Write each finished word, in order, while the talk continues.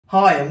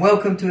Hi and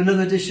welcome to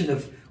another edition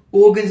of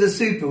Organs Are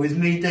Super with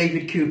me,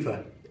 David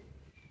Cooper.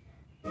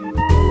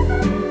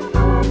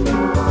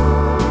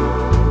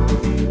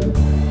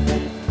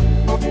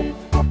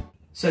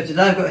 So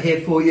today I've got here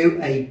for you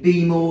a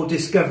Bemore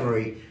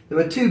Discovery. There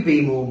are two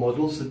Bemore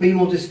models, the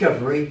Bemore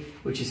Discovery,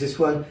 which is this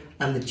one,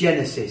 and the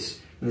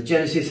Genesis. And the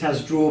Genesis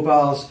has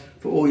drawbars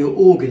for all your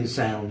organ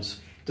sounds.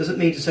 Doesn't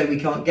mean to say we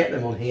can't get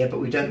them on here, but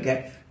we don't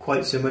get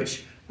quite so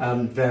much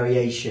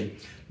variation.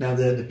 Now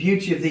the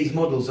beauty of these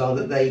models are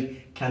that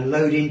they can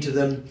load into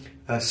them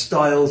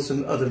styles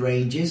from other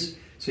ranges.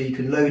 So you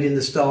can load in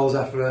the styles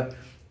after a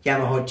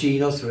Yamaha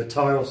Genos or a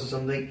Tyros or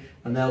something,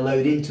 and they'll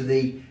load into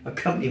the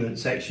accompaniment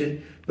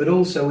section. But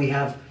also we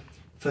have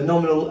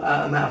phenomenal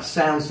amount of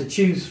sounds to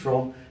choose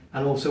from,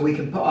 and also we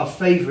can put our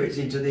favourites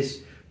into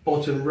this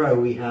bottom row.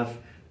 We have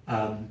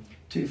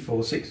 2,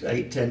 4, 6,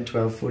 8, 10,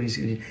 12, 14,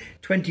 16,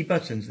 20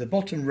 buttons. The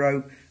bottom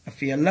row are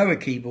for your lower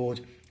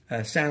keyboard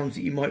sounds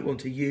that you might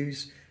want to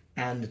use,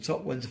 and the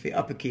top ones are for your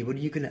upper keyboard.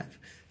 You can have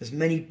as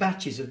many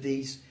batches of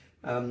these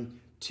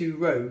two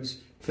rows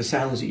for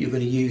sounds that you're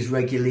going to use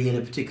regularly in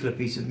a particular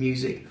piece of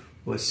music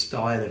or a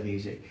style of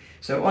music.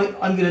 So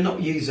I'm going to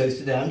not use those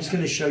today. I'm just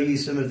going to show you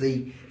some of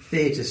the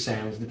theatre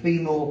sounds. The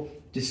Bemore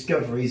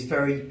Discovery is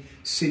very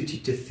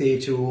suited to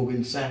theatre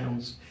organ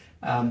sounds.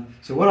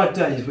 So what I've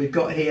done is we've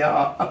got here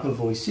our upper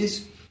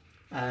voices,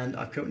 and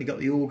I've currently got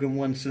the organ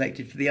one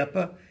selected for the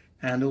upper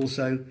and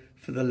also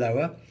for the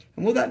lower.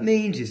 And what that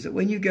means is that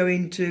when you go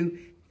into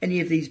any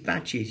of these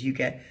batches, you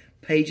get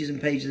pages and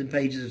pages and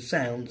pages of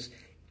sounds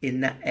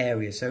in that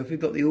area. So if we've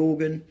got the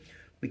organ,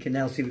 we can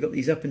now see we've got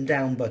these up and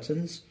down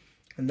buttons,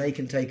 and they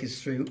can take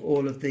us through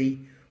all of the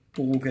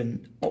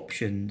organ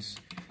options.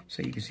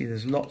 So you can see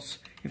there's lots.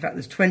 In fact,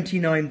 there's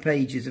 29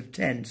 pages of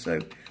 10,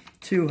 so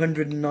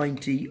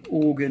 290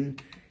 organ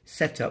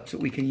setups that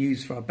we can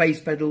use for our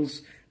bass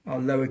pedals, our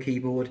lower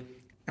keyboard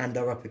and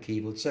our upper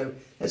keyboard. So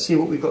let's see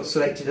what we've got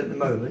selected at the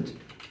moment.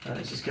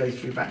 Let's just go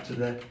through back to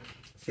the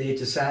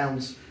theatre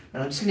sounds,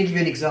 and I'm just going to give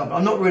you an example.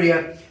 I'm not really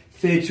a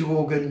theatre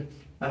organ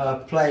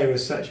player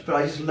as such, but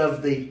I just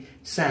love the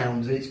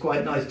sounds, and it's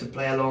quite nice to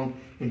play along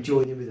and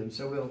join in with them.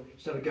 So we'll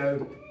just have a go.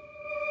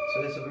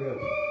 So let's have a go.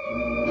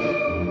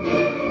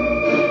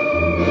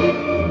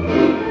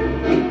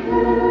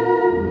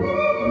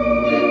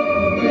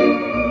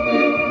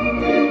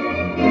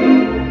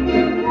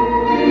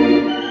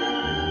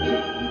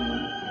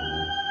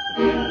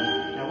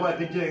 Now what I've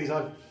been doing is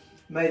I've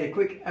made a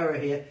quick error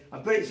here.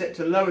 I've got it set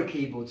to lower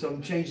keyboard, so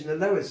I'm changing the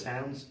lower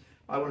sounds.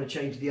 I want to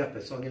change the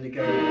upper, so I'm going to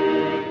go,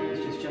 let's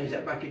just change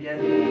that back again.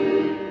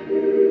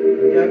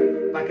 There we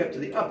go, back up to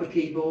the upper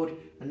keyboard,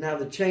 and now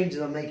the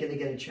changes I'm making are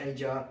going to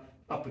change our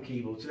upper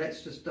keyboard. So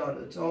let's just start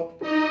at the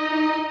top.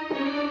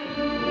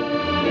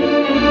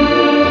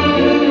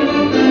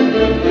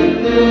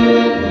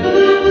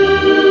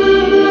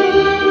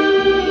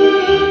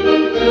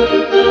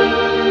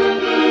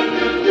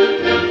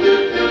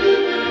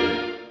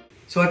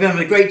 So I've been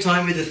having a great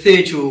time with the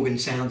theatre organ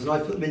sounds, and I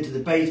put them into the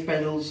bass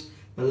pedals,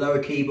 the lower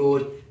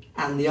keyboard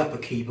and the upper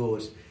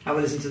keyboard. Have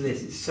a listen to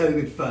this, it's so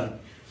good fun.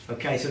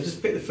 Okay, so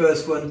just pick the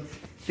first one,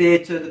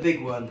 theatre, the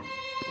big one.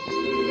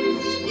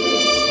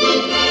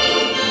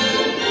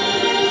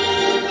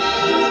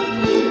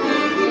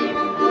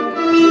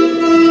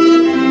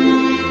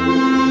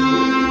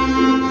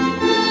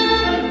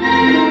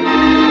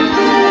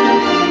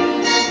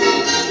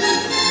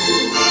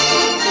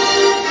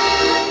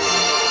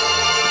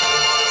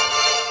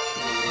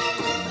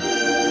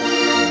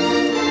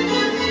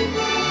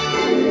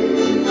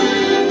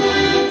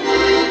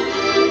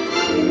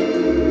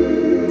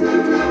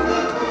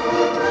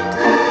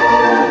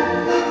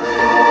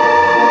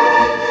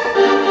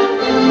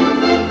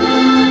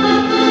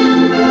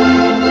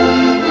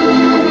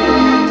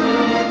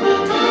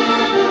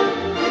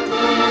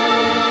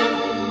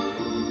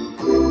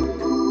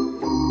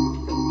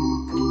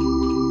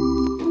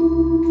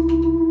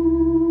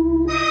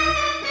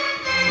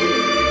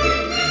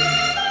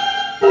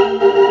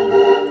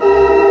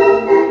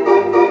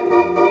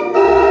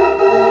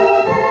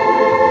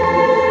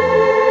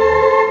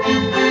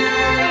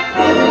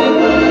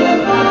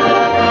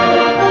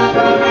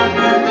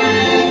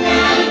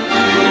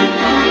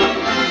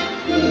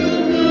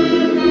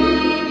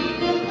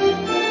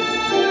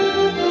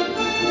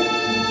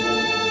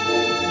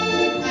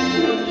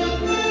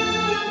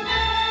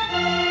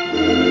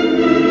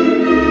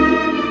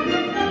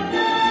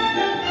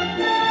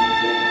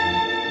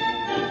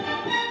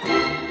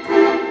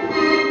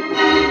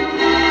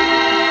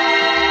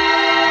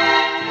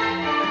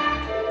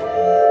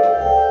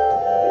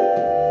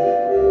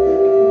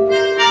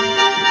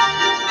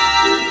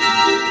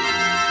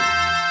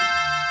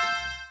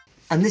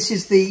 And this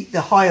is the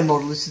higher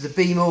model. This is the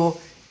Bemore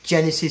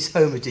Genesis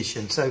Home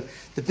Edition. So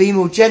the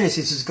Bemore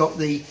Genesis has got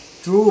the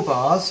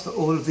drawbars for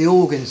all of the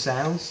organ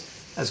sounds,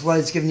 as well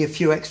as giving you a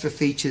few extra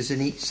features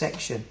in each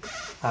section.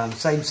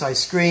 Same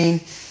size screen,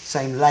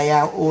 same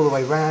layout all the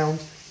way round,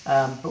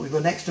 but we've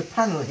got an extra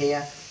panel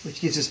here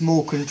which gives us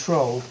more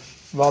control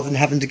rather than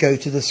having to go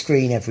to the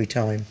screen every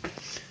time.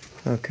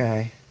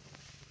 Okay,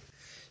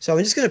 So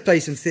I'm just going to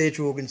play some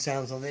theatre organ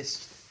sounds on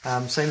this,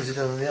 same as I did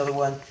on the other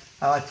one.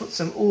 I put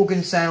some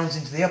organ sounds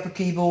into the upper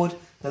keyboard,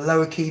 the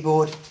lower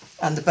keyboard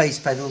and the bass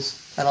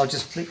pedals, and I'll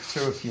just flick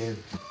through a few.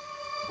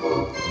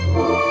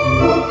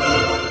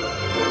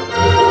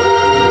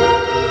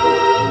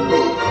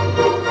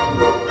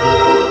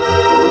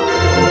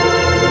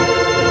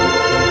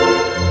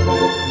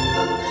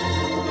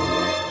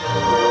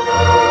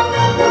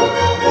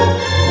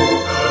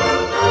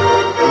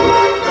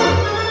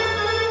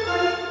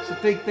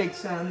 Big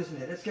sound,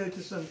 isn't it? Let's go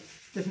to some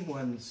different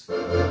ones. And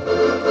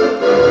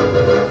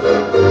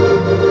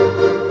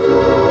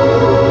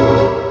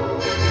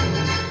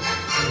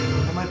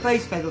my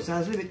bass pedal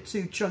sounds a little bit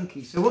too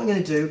chunky, so what I'm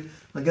going to do,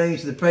 I'm going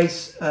into the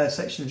bass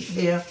section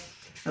here,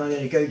 and I'm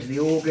going to go into the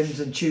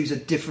organs and choose a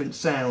different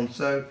sound.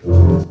 So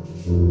come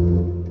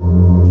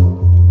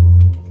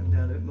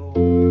down a bit more.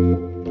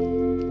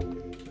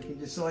 We can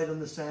decide on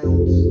the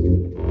sounds.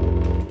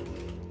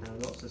 Now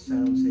lots of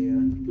sounds here.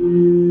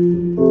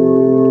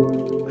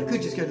 I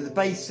could just go to the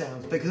bass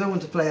sounds, but because I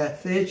want to play a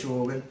theatre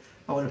organ,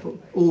 I want to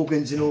put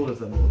organs in all of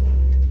them.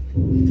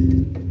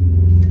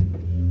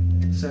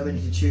 So many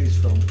to choose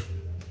from.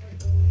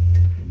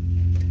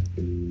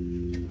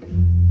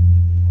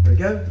 There we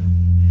go.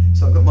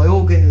 So I've got my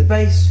organ in the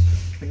bass.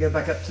 I go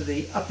back up to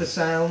the upper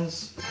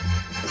sounds. Back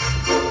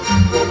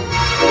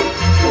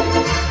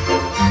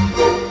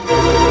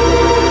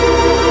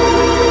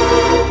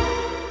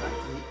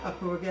to the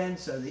upper again,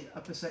 so the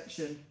upper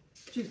section.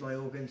 Choose my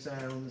organ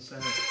sounds.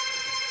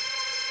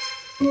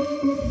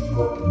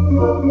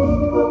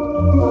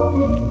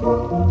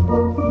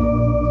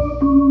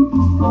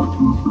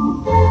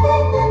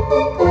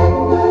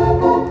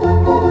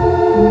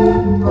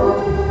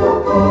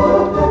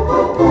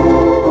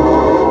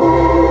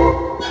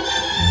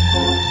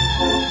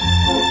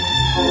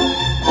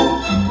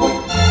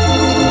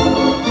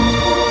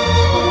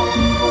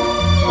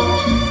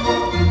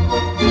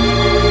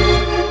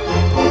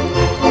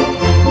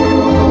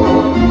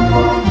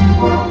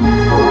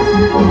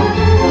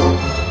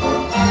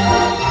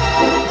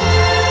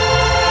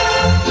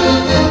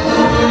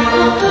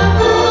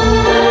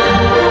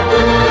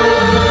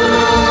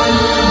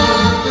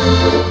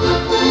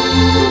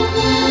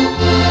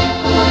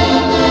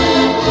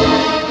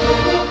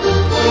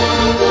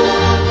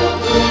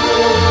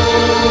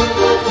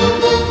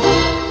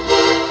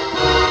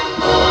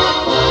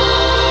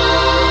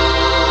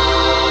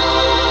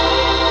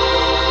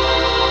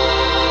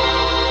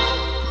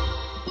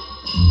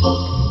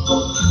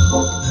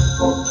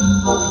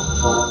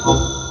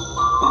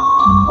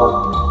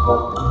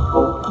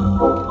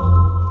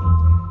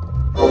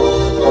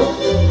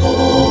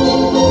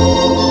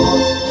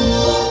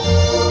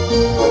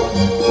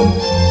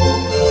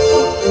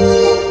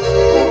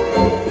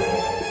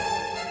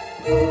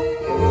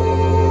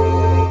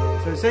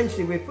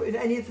 Essentially we're putting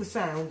any of the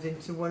sounds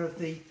into one of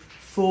the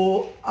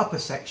 4 upper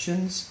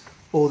sections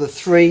or the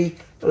 3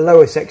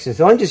 lower sections.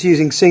 So I'm just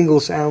using single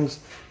sounds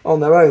on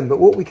their own, but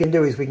what we can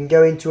do is we can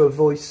go into a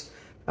voice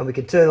and we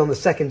can turn on the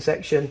second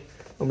section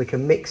and we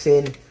can mix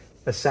in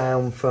a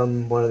sound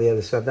from one of the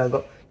others. So I've now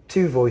got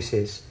 2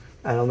 voices,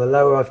 and on the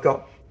lower I've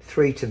got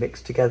 3 to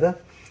mix together,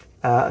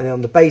 and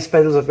on the bass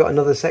pedals I've got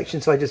another section.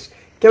 So I just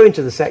go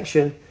into the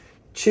section,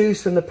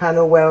 choose from the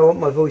panel where I want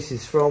my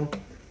voices from,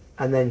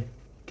 and then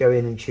go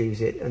in and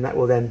choose it, and that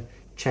will then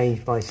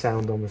change my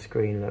sound on the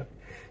screen. Look.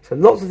 So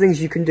lots of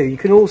things you can do. You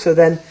can also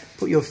then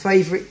put your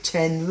favourite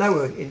 10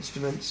 lower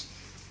instruments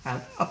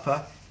and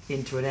upper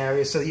into an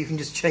area, so that you can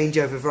just change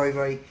over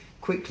very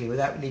quickly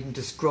without needing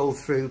to scroll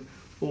through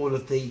all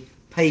of the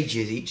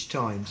pages each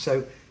time.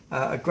 So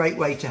a great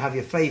way to have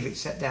your favourites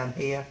set down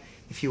here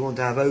if you want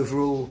to have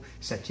overall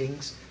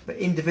settings, but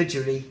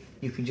individually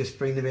you can just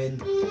bring them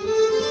in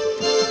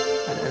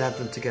and add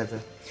them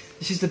together.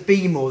 This is the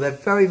Bemore. They're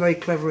very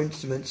clever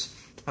instruments,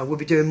 and we'll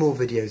be doing more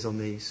videos on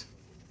these.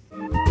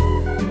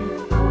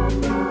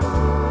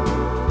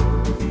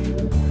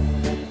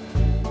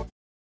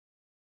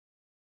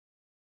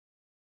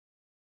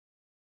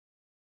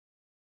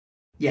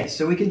 Yes,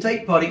 so we can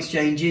take part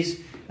exchanges.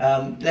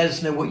 Let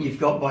us know what you've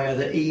got by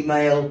either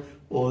email,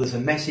 or there's a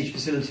message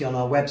facility on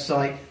our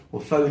website,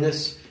 or phone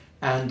us,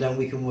 and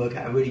we can work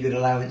out a really good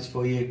allowance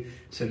for you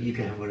so you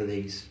can have one of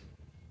these.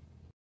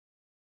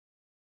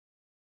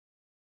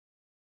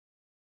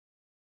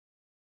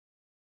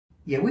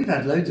 Yeah, we've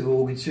had loads of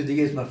organs through the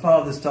years. My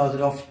father started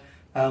off,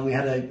 we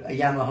had a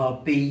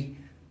Yamaha B,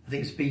 I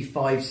think it's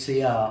B5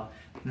 CR,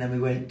 and then we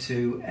went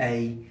to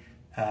a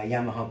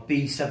Yamaha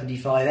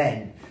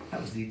B75N.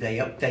 That was they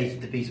updated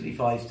the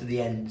B75s to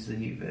the end, to the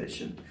new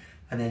version.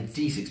 And then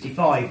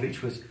D65,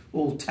 which was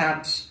all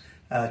tabs,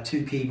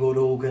 2 keyboard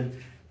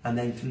organ, and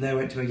then from there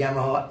went to a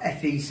Yamaha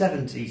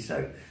FE70.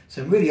 So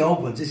some really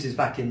old ones. This is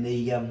back in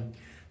the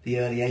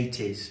early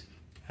 80s.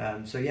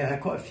 So yeah, I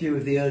had quite a few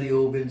of the early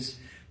organs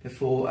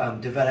before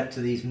developed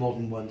to these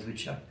modern ones,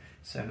 which are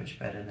so much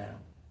better now.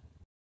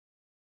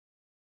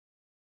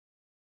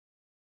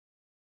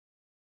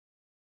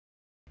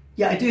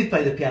 Yeah, I do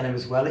play the piano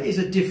as well. It is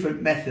a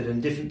different method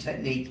and different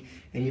technique,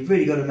 and you've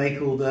really got to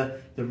make all the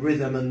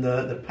rhythm and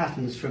the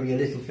patterns from your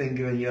little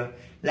finger and your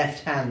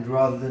left hand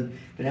rather than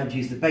being able to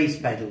use the bass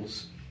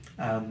pedals.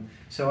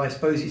 So I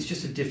suppose it's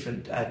just a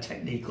different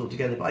technique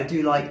altogether, but I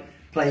do like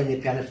playing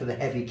the piano for the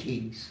heavy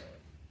keys.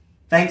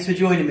 Thanks for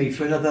joining me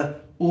for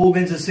another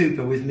Organs Are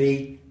Super with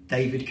me,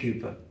 David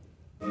Cooper.